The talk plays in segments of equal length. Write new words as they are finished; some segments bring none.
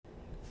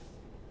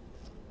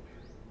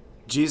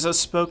Jesus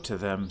spoke to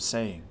them,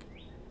 saying,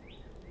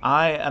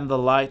 I am the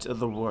light of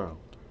the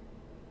world.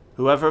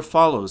 Whoever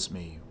follows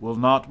me will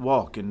not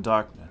walk in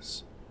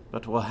darkness,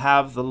 but will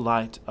have the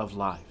light of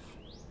life.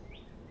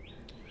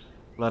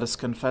 Let us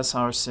confess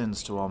our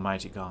sins to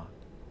Almighty God.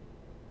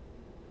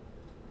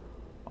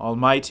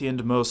 Almighty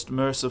and most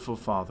merciful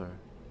Father,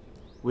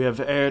 we have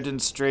erred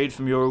and strayed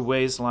from your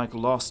ways like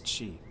lost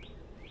sheep.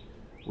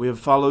 We have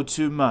followed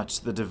too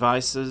much the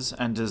devices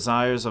and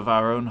desires of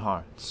our own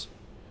hearts.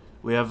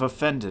 We have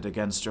offended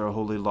against your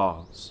holy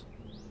laws.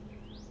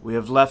 We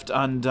have left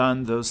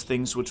undone those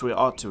things which we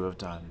ought to have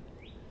done,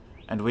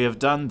 and we have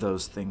done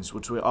those things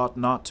which we ought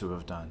not to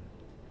have done.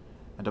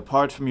 And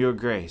apart from your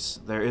grace,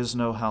 there is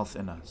no health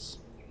in us.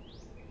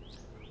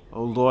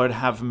 O Lord,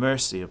 have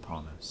mercy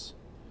upon us.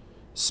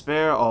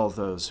 Spare all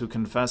those who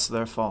confess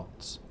their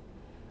faults.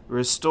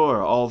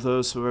 Restore all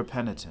those who are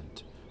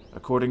penitent,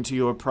 according to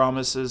your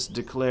promises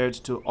declared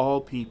to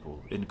all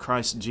people in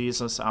Christ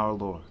Jesus our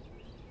Lord.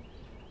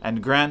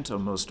 And grant, O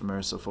most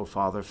merciful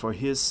Father, for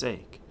his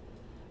sake,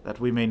 that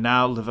we may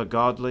now live a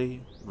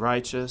godly,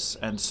 righteous,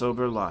 and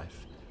sober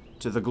life,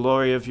 to the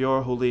glory of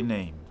your holy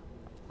name.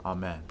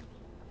 Amen.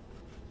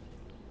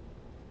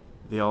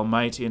 The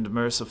Almighty and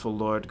merciful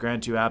Lord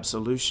grant you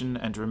absolution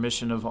and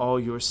remission of all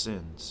your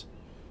sins,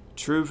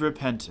 true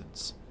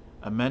repentance,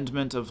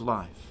 amendment of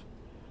life,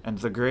 and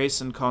the grace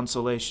and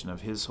consolation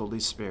of his Holy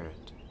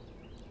Spirit.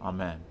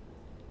 Amen.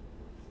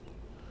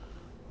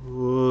 O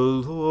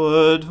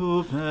Lord,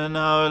 open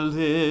our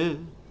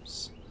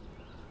lips,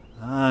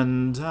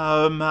 and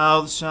our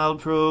mouth shall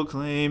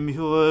proclaim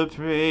your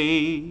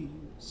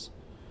praise.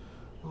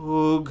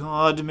 O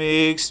God,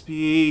 make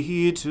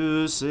speed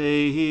to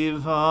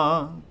save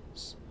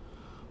us.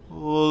 O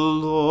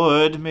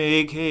Lord,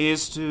 make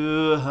haste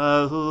to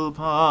help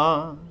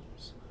us.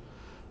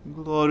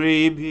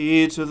 Glory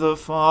be to the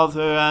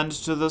Father, and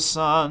to the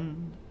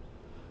Son,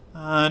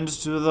 and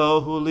to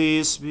the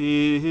Holy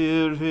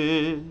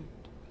Spirit,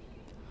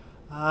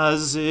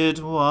 as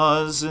it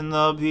was in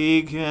the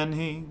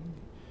beginning,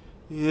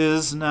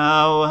 is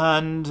now,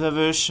 and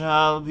ever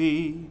shall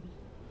be,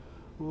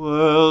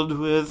 world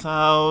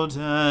without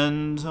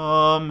end.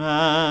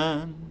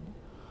 Amen.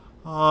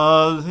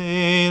 Alleluia.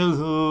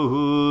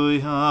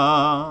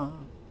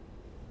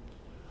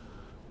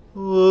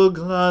 O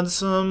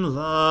gladsome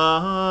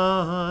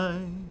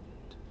light,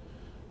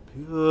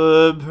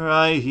 pure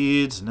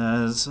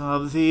brightness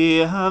of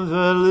the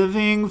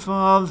ever-living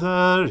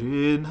Father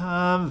in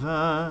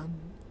heaven,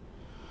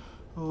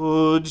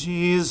 O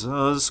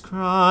Jesus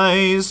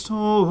Christ,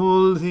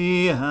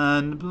 holy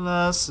and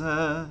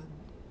blessed,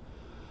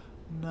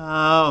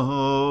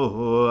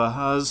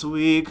 now as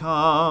we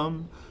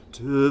come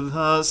to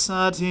the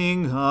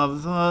setting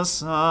of the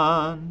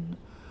sun,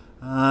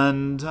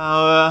 and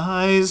our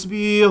eyes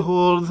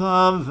behold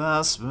the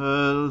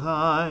vesper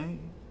light,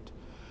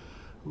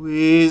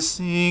 we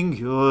sing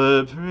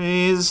your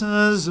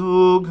praises,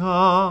 O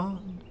God,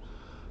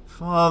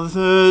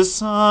 Father,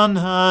 Son,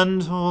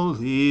 and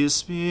Holy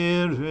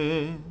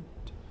Spirit.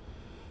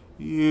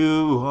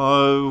 You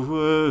are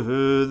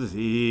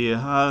worthy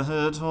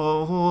at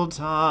all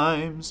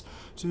times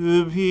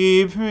to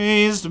be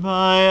praised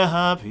by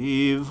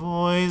happy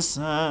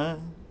voices,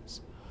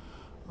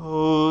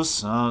 O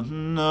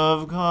Son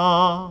of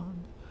God,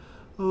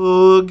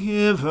 O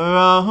Giver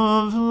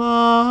of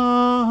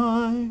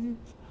life,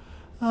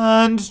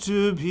 and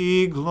to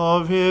be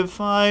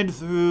glorified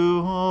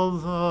through all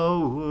the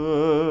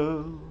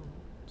world.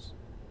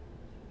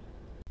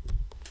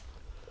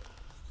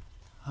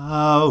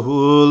 How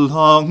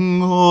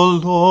long, O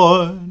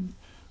Lord,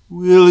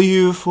 will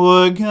you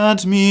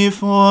forget me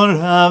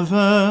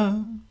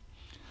forever?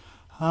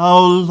 How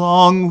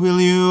long will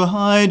you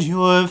hide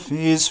your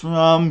face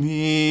from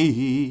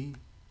me?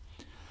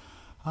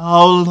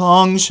 How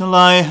long shall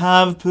I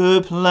have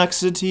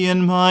perplexity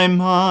in my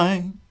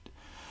mind,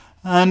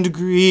 and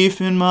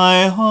grief in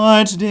my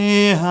heart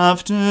day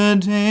after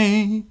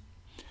day?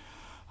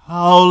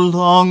 How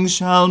long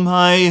shall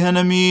my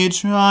enemy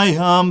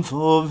triumph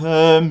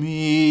over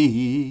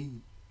me?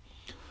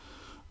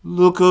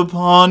 Look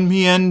upon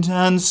me and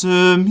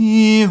answer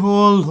me,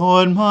 O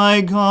Lord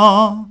my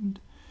God.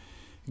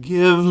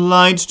 Give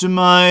light to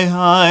my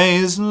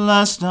eyes,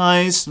 lest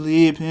I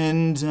sleep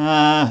in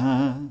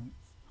death.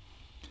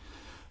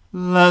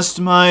 Lest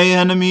my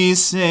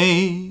enemies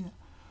say,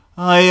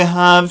 I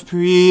have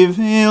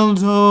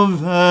prevailed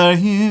over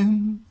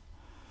him,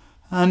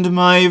 and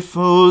my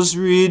foes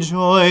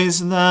rejoice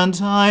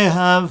that I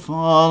have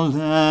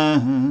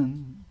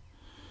fallen.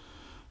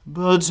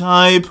 But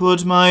I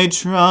put my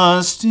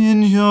trust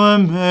in your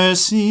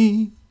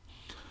mercy.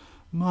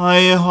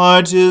 My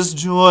heart is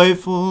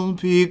joyful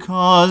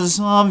because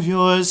of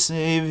your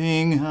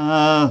saving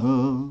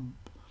help.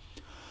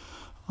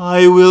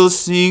 I will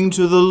sing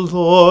to the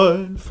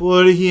Lord,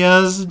 for he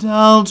has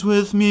dealt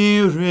with me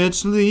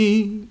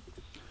richly.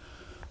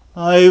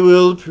 I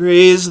will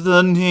praise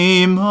the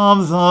name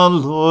of the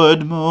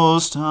Lord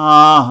Most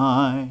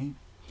High.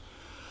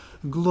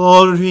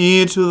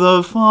 Glory to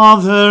the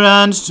Father,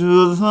 and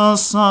to the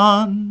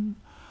Son,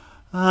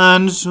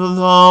 and to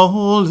the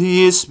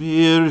Holy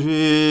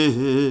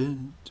Spirit,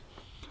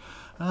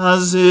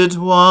 as it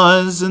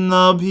was in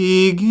the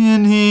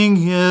beginning,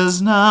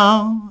 is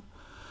now,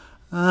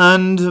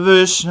 and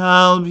ever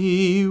shall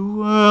be,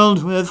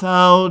 world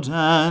without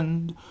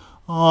end.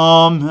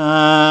 Amen.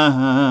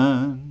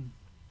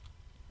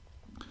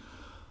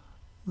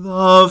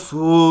 The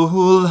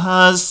fool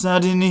has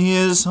said in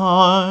his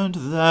heart,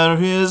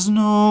 there is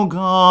no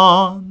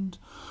God.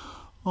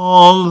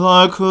 All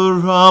are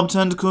corrupt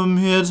and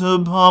commit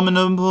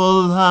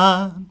abominable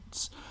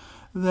acts.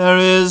 There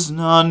is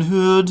none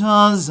who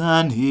does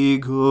any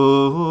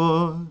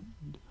good.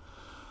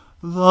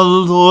 The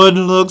Lord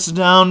looks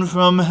down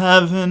from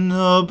heaven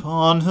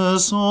upon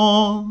us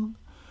all,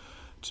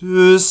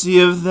 to see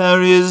if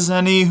there is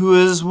any who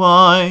is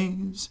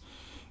wise,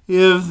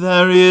 if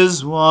there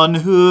is one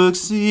who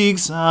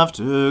seeks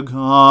after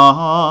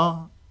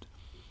God.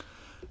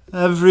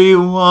 Every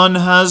one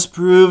has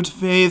proved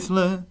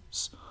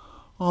faithless,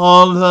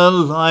 all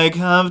alike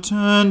have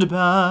turned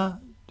bad.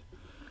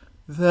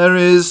 There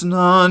is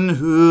none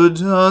who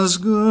does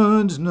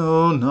good,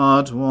 no,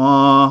 not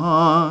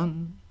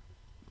one.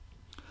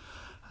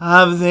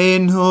 Have they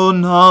no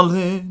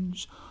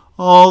knowledge,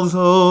 all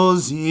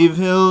those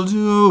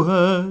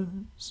evildoers,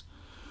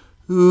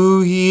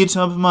 who eat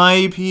up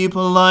my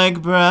people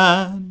like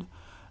bread,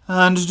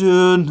 and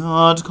do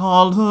not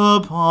call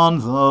upon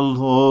the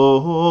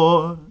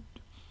Lord?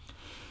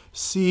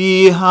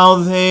 See how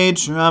they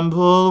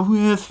tremble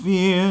with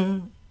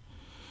fear,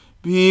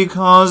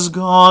 because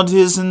God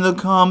is in the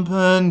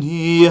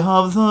company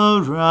of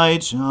the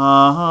righteous.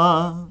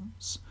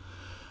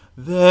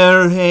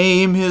 Their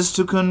aim is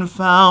to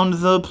confound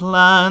the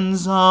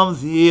plans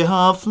of the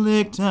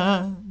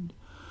afflicted,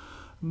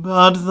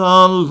 but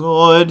the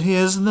Lord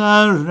is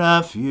their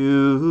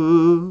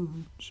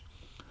refuge.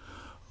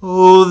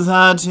 Oh,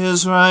 that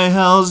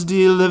Israel's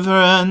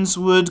deliverance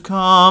would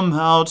come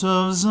out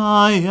of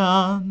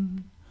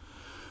Zion,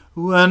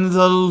 when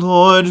the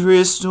Lord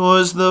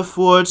restores the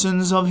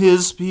fortunes of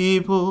his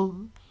people.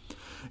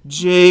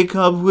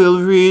 Jacob will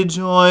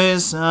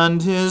rejoice,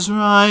 and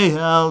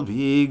Israel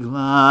be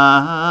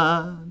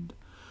glad.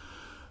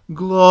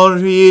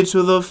 Glory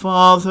to the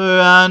Father,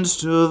 and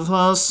to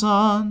the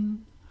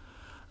Son,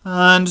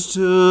 and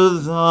to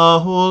the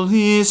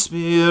Holy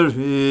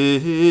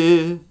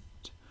Spirit,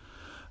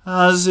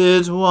 as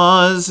it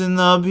was in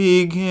the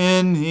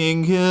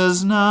beginning,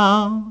 is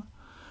now,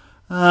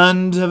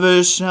 and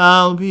ever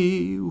shall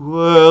be,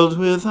 world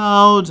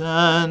without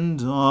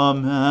end.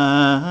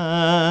 Amen.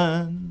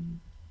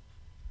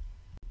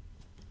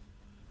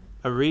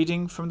 A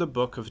reading from the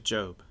book of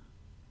Job.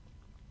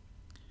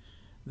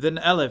 Then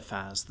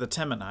Eliphaz the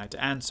Temanite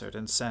answered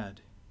and said,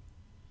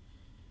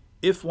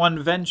 If one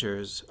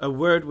ventures a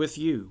word with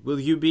you, will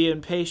you be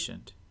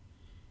impatient?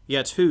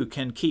 Yet who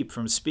can keep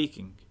from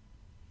speaking?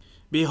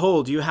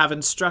 Behold, you have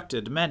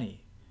instructed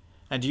many,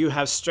 and you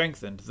have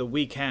strengthened the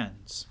weak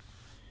hands.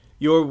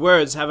 Your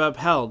words have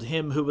upheld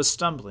him who was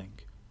stumbling,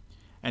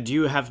 and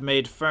you have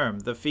made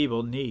firm the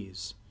feeble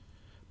knees.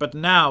 But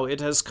now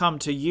it has come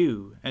to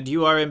you, and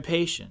you are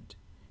impatient.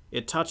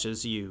 It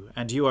touches you,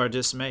 and you are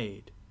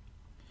dismayed.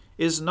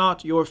 Is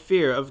not your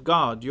fear of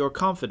God your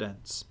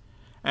confidence,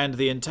 and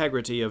the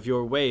integrity of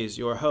your ways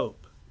your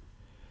hope?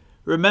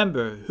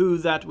 Remember who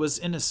that was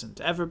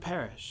innocent ever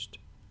perished,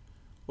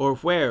 or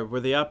where were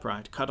the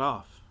upright cut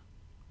off?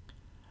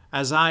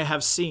 As I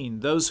have seen,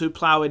 those who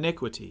plow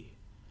iniquity,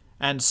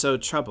 and sow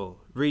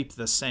trouble, reap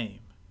the same.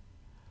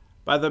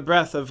 By the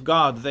breath of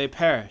God they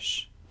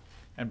perish,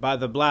 and by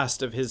the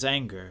blast of his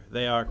anger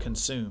they are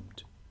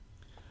consumed.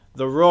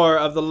 The roar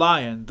of the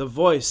lion, the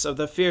voice of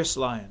the fierce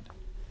lion,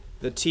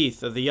 the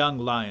teeth of the young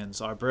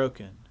lions are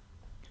broken.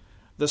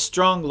 The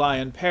strong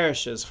lion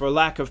perishes for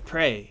lack of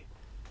prey,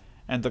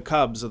 and the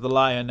cubs of the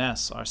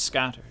lioness are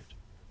scattered.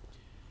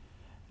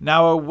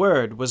 Now a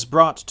word was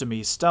brought to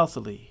me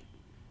stealthily.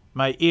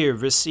 My ear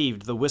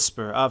received the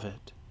whisper of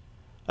it,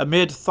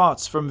 amid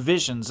thoughts from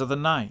visions of the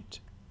night,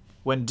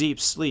 when deep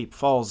sleep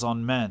falls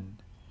on men.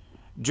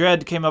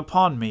 Dread came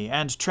upon me,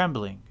 and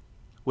trembling,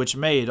 which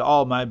made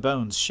all my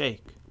bones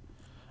shake.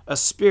 A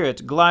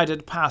spirit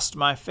glided past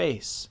my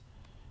face.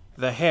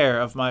 The hair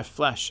of my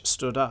flesh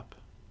stood up.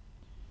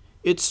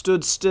 It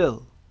stood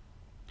still,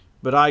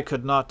 but I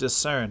could not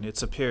discern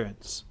its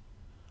appearance.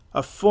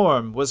 A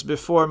form was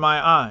before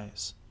my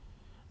eyes.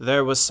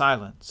 There was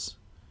silence.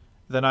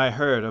 Then I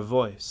heard a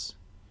voice.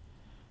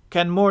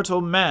 Can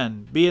mortal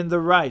man be in the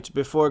right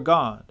before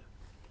God?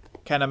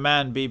 Can a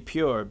man be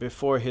pure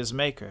before his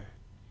Maker?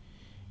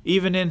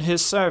 Even in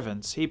his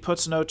servants he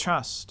puts no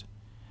trust,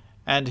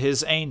 and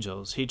his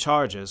angels he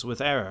charges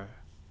with error.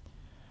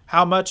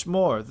 How much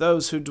more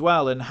those who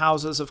dwell in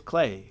houses of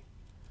clay,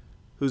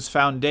 whose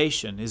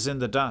foundation is in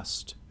the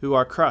dust, who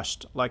are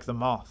crushed like the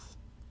moth.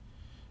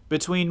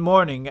 Between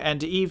morning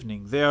and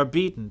evening they are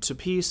beaten to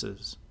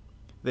pieces.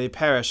 They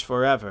perish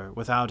forever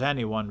without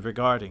anyone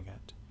regarding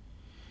it.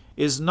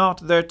 Is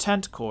not their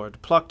tent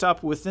cord plucked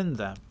up within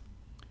them?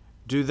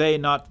 Do they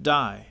not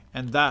die,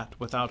 and that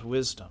without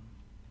wisdom?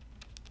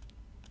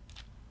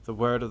 The The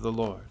word of the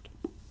Lord.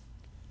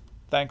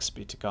 Thanks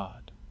be to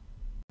God.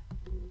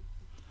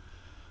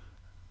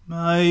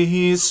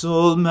 My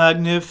soul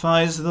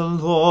magnifies the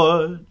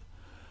Lord.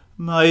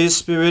 My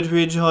spirit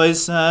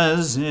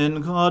rejoices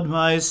in God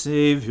my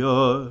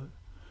Saviour.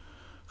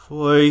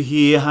 For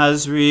he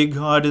has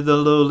regarded the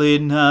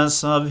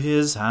lowliness of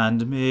his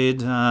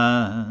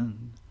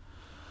handmaiden.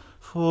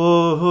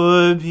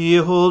 For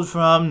behold,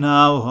 from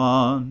now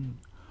on,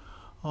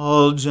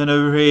 all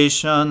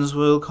generations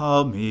will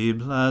call me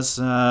blessed.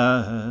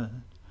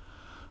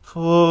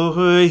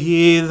 For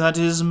he that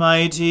is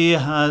mighty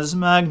has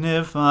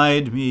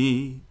magnified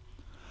me,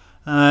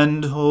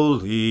 and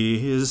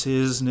holy is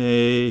his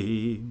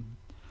name.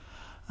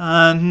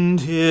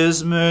 And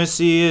his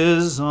mercy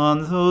is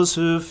on those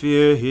who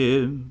fear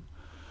him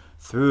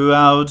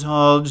throughout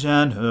all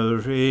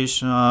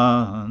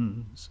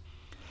generations.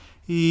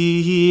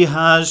 He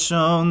has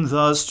shown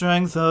the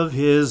strength of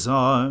his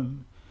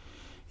arm.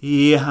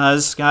 He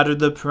has scattered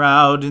the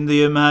proud in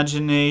the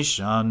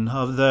imagination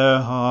of their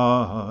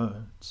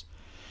hearts.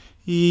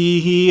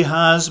 He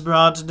has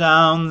brought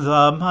down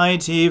the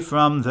mighty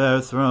from their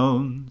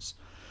thrones,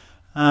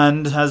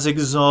 and has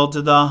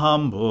exalted the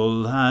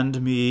humble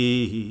and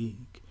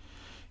meek.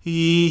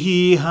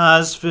 He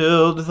has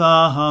filled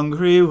the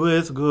hungry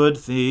with good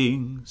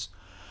things,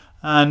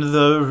 and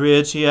the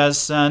rich he has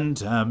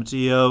sent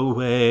empty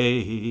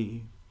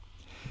away.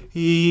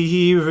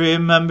 He,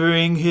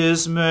 remembering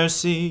his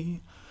mercy,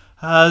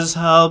 has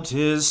helped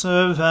his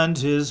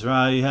servant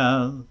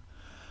Israel,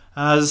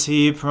 as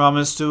he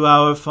promised to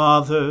our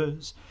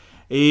fathers,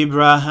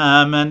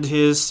 Abraham and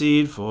his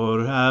seed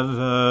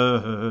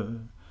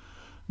forever.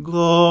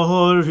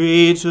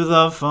 Glory to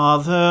the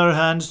Father,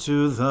 and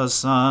to the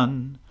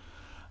Son,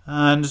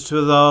 and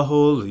to the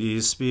Holy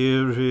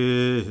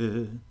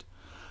Spirit,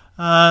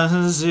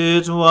 as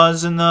it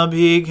was in the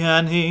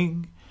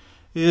beginning,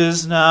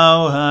 is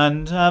now,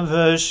 and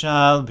ever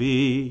shall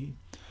be,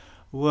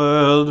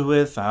 world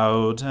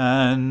without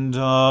end.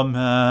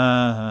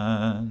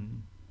 Amen.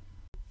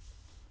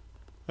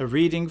 A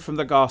reading from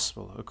the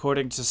Gospel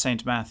according to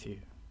St. Matthew.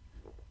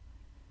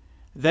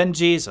 Then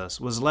Jesus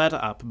was led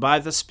up by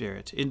the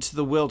Spirit into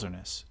the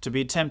wilderness to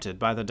be tempted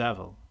by the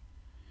devil.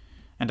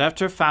 And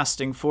after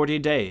fasting 40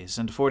 days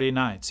and 40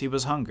 nights he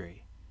was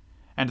hungry.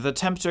 And the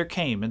tempter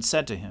came and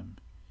said to him,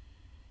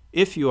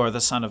 If you are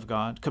the Son of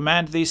God,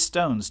 command these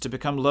stones to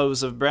become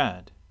loaves of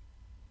bread.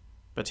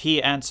 But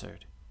he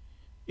answered,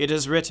 It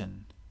is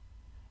written,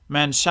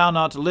 Man shall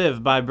not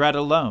live by bread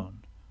alone,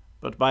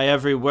 but by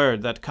every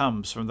word that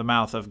comes from the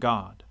mouth of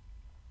God.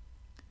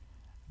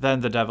 Then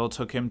the devil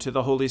took him to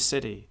the holy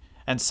city,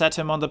 and set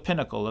him on the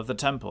pinnacle of the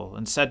temple,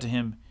 and said to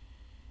him,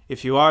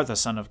 If you are the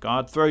Son of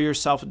God, throw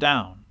yourself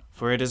down,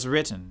 for it is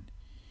written,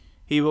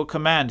 He will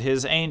command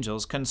his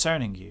angels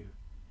concerning you,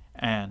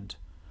 and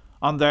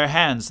on their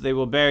hands they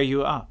will bear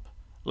you up,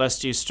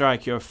 lest you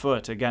strike your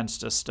foot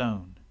against a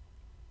stone.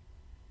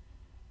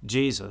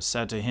 Jesus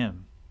said to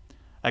him,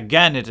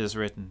 Again it is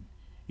written,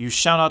 You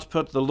shall not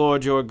put the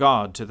Lord your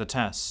God to the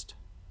test.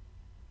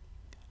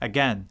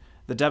 Again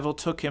the devil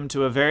took him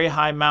to a very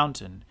high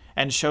mountain,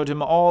 and showed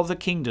him all the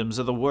kingdoms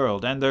of the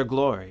world and their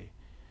glory.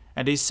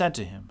 And he said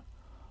to him,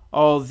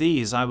 All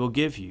these I will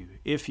give you,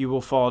 if you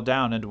will fall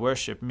down and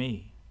worship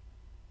me.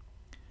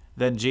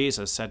 Then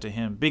Jesus said to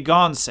him,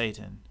 Begone,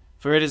 Satan,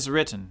 for it is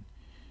written,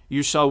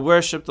 You shall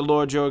worship the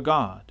Lord your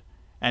God,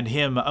 and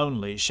him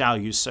only shall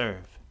you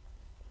serve.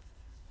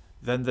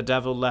 Then the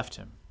devil left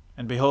him,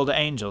 and behold,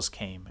 angels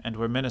came and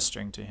were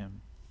ministering to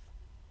him.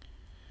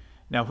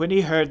 Now when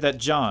he heard that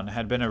John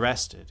had been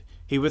arrested,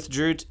 he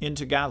withdrew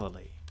into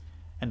Galilee.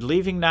 And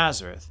leaving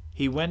Nazareth,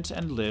 he went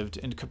and lived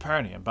in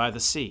Capernaum by the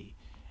sea,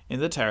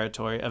 in the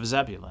territory of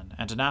Zebulun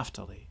and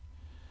Naphtali,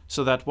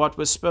 so that what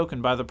was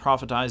spoken by the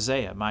prophet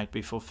Isaiah might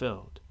be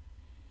fulfilled.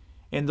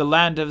 In the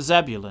land of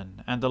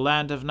Zebulun and the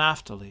land of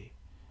Naphtali,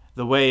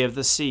 the way of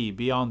the sea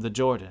beyond the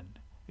Jordan,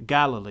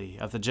 Galilee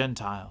of the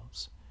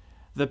Gentiles,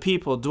 the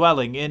people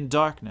dwelling in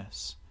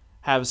darkness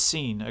have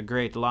seen a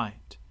great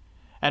light.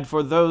 And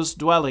for those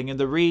dwelling in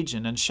the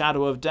region and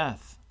shadow of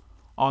death,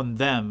 on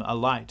them a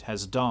light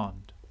has dawned.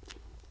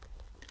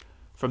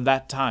 From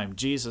that time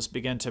Jesus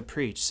began to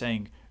preach,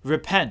 saying,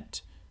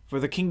 Repent, for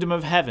the kingdom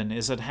of heaven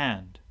is at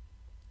hand.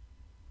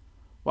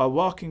 While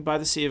walking by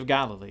the Sea of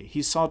Galilee,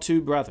 he saw 2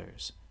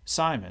 brothers,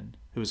 Simon,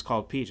 who is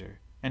called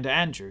Peter, and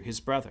Andrew his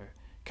brother,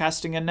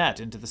 casting a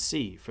net into the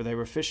sea, for they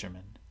were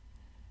fishermen.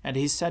 And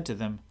he said to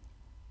them,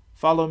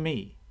 Follow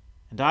me,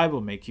 and I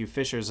will make you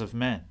fishers of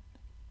men.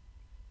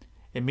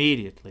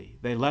 Immediately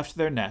they left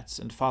their nets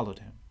and followed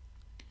him.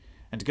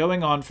 And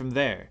going on from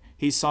there,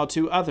 he saw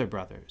 2 other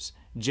brothers,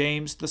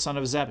 James the son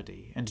of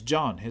Zebedee, and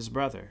John his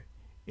brother,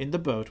 in the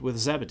boat with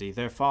Zebedee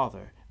their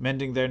father,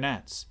 mending their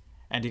nets,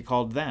 and he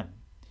called them.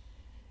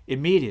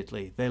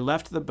 Immediately they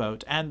left the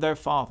boat and their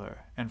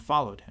father, and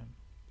followed him.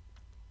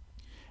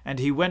 And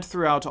he went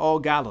throughout all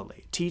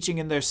Galilee, teaching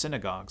in their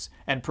synagogues,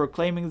 and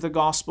proclaiming the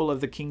gospel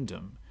of the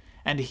kingdom,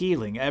 and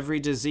healing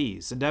every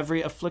disease and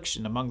every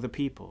affliction among the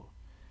people.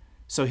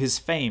 So his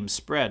fame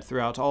spread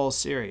throughout all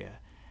Syria,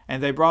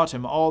 And they brought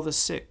him all the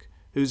sick,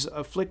 who's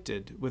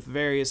afflicted with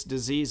various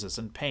diseases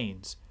and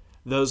pains,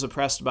 those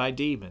oppressed by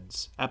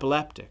demons,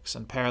 epileptics,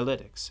 and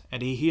paralytics,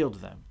 and he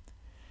healed them.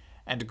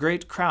 And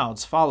great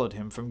crowds followed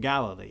him from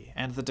Galilee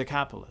and the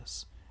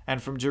Decapolis,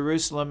 and from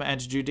Jerusalem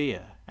and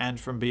Judea, and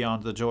from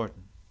beyond the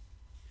Jordan.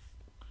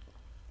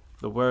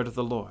 The word of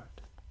the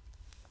Lord.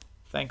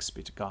 Thanks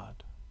be to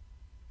God.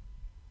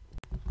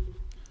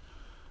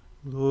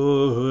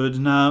 Lord,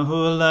 now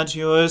let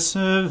your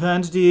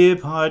servant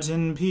depart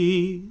in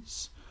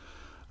peace,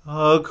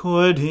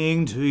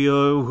 according to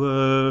your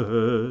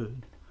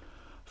word.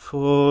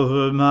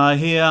 For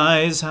my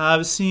eyes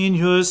have seen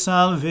your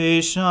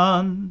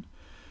salvation,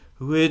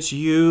 which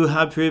you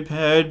have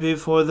prepared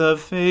before the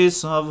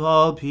face of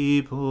all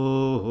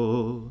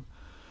people,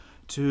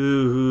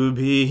 to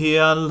be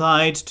a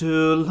light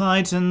to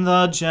lighten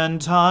the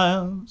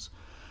Gentiles,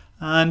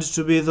 and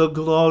to be the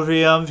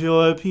glory of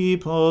your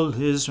people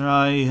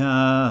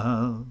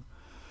Israel.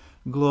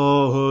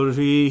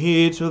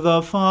 Glory to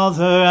the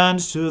Father, and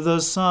to the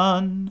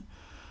Son,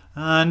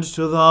 and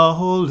to the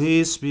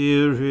Holy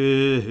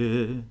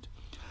Spirit,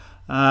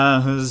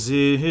 as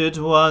it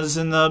was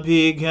in the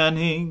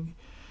beginning,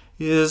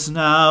 is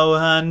now,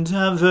 and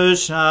ever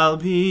shall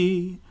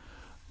be,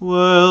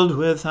 world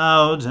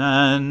without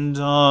end.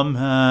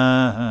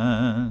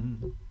 Amen.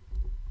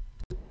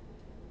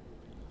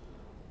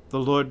 The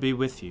Lord be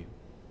with you.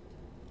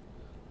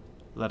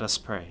 Let us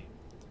pray.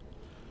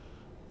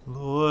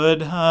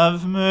 Lord,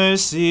 have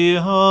mercy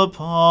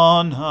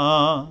upon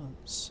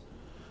us.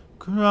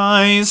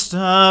 Christ,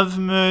 have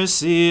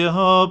mercy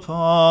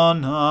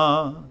upon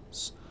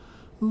us.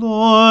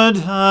 Lord,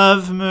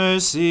 have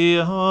mercy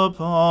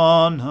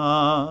upon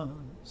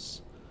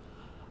us.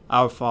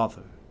 Our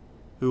Father,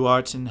 who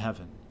art in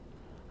heaven,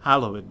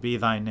 hallowed be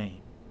thy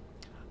name.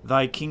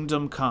 Thy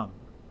kingdom come,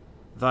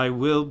 thy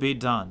will be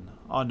done,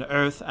 on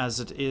earth as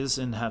it is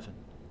in heaven.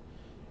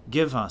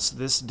 Give us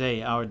this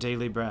day our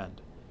daily bread,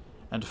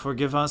 and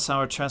forgive us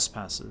our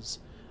trespasses,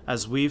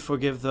 as we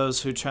forgive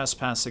those who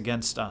trespass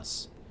against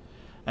us.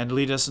 And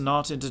lead us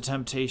not into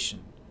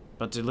temptation,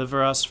 but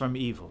deliver us from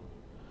evil.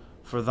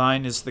 For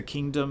thine is the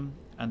kingdom,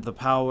 and the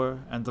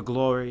power, and the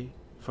glory,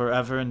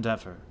 forever and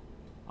ever.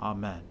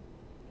 Amen.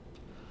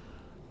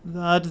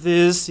 That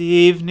this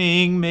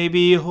evening may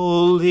be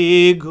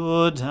holy,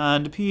 good,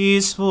 and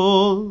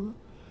peaceful,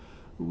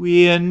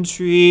 we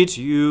entreat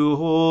you,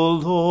 O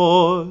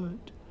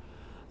Lord,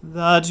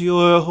 that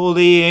your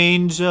holy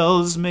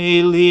angels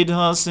may lead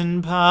us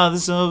in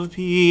paths of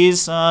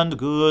peace and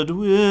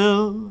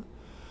goodwill.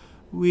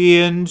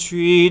 We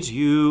entreat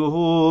you,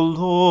 O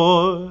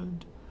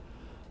Lord,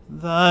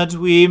 that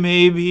we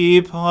may be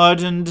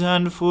pardoned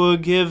and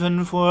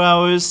forgiven for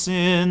our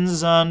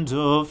sins and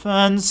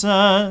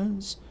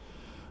offenses.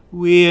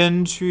 We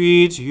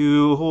entreat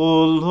you,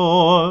 O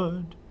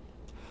Lord,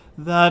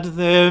 that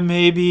there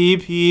may be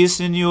peace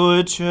in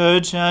your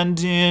church and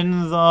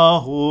in the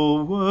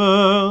whole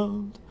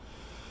world.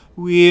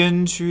 We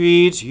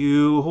entreat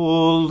you,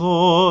 O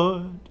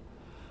Lord,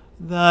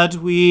 that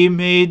we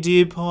may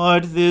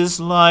depart this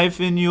life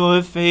in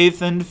your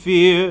faith and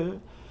fear,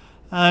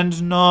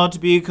 and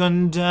not be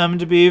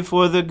condemned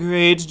before the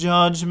great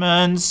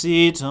judgment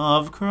seat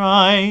of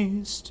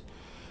Christ.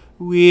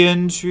 We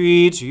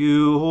entreat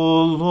you,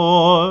 O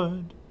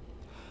Lord,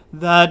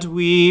 that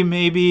we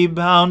may be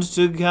bound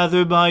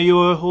together by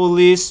your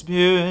Holy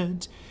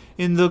Spirit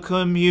in the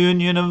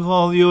communion of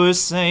all your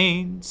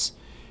saints,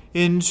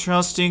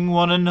 entrusting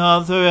one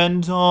another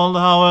and all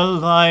our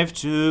life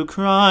to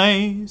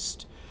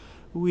Christ.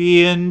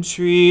 We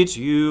entreat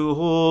you,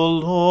 O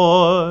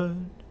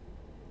Lord.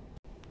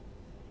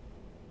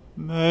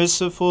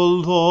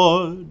 Merciful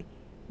Lord,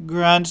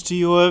 grant to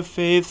your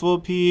faithful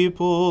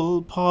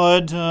people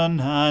pardon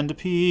and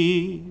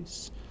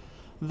peace,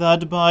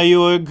 that by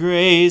your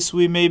grace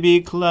we may be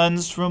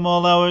cleansed from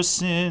all our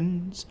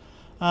sins,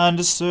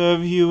 and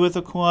serve you with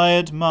a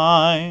quiet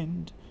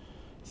mind.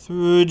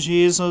 Through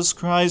Jesus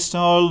Christ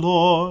our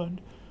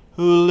Lord,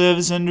 who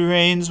lives and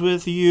reigns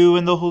with you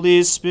in the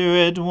Holy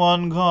Spirit,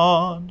 one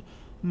God,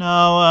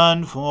 now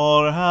and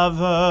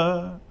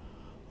forever.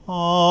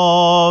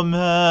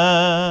 Amen.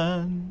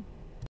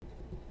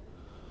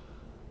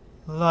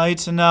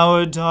 Lighten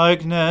our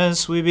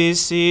darkness, we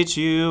beseech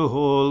you,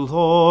 O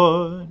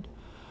Lord,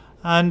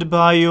 and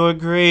by your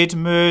great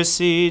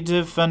mercy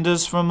defend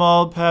us from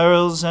all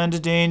perils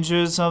and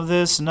dangers of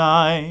this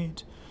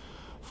night,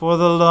 for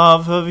the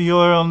love of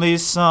your only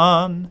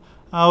Son,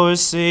 our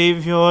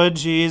Saviour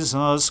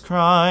Jesus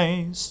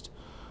Christ.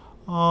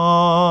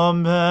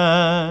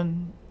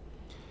 Amen.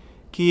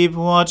 Keep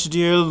watch,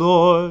 dear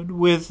Lord,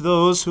 with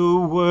those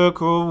who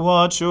work or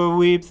watch or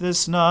weep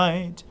this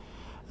night,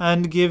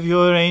 and give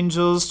your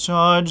angels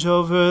charge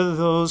over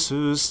those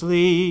who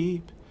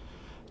sleep.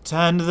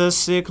 Tend the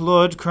sick,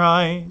 Lord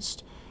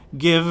Christ.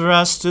 Give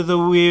rest to the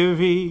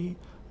weary.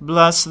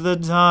 Bless the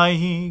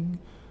dying.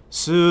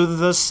 Soothe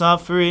the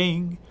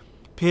suffering.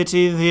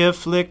 Pity the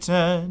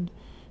afflicted.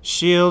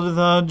 Shield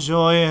the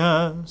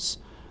joyous.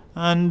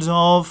 And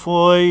all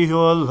for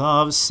your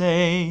love's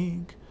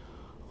sake.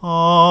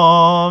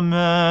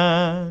 Amen.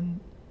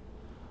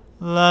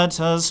 Let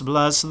us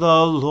bless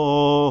the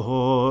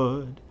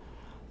Lord.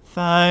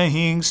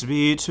 Thanks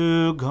be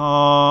to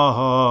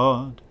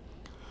God.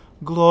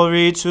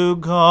 Glory to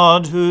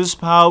God, whose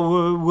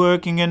power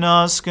working in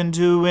us can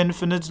do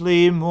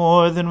infinitely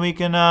more than we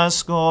can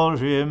ask or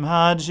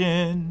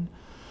imagine.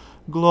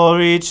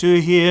 Glory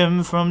to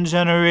him from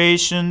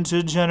generation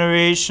to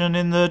generation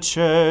in the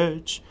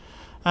church,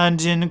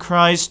 and in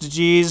Christ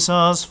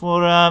Jesus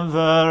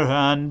forever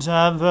and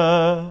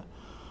ever.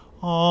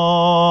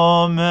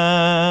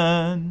 Amen.